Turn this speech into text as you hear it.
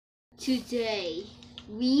Today,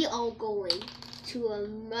 we are going to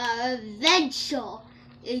adventure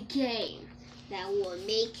a game that will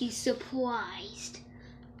make you surprised,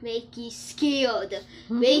 make you scared,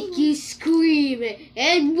 make you scream,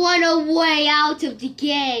 and run away out of the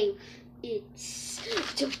game. It's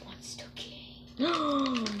the monster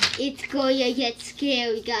game. It's gonna get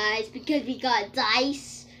scary, guys, because we got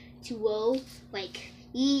dice to roll.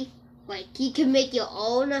 You can make your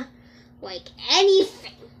own,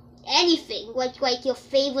 anything, like your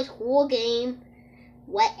favorite horror game,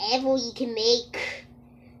 whatever you can make.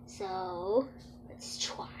 So let's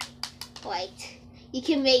try. You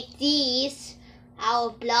can make these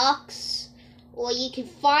out of blocks, or you can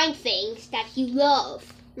find things that you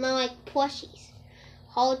love, not like plushies,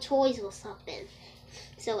 hard toys or something.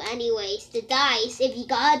 So anyways, the dice, if you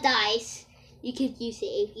got a dice, you can use it.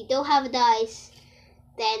 If you don't have a dice,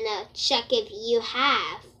 then check if you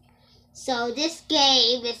have. So this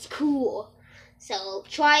game is cool. So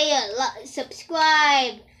try it,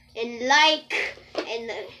 subscribe and like,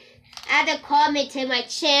 and add a comment to my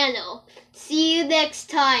channel. See you next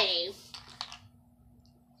time.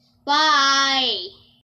 Bye.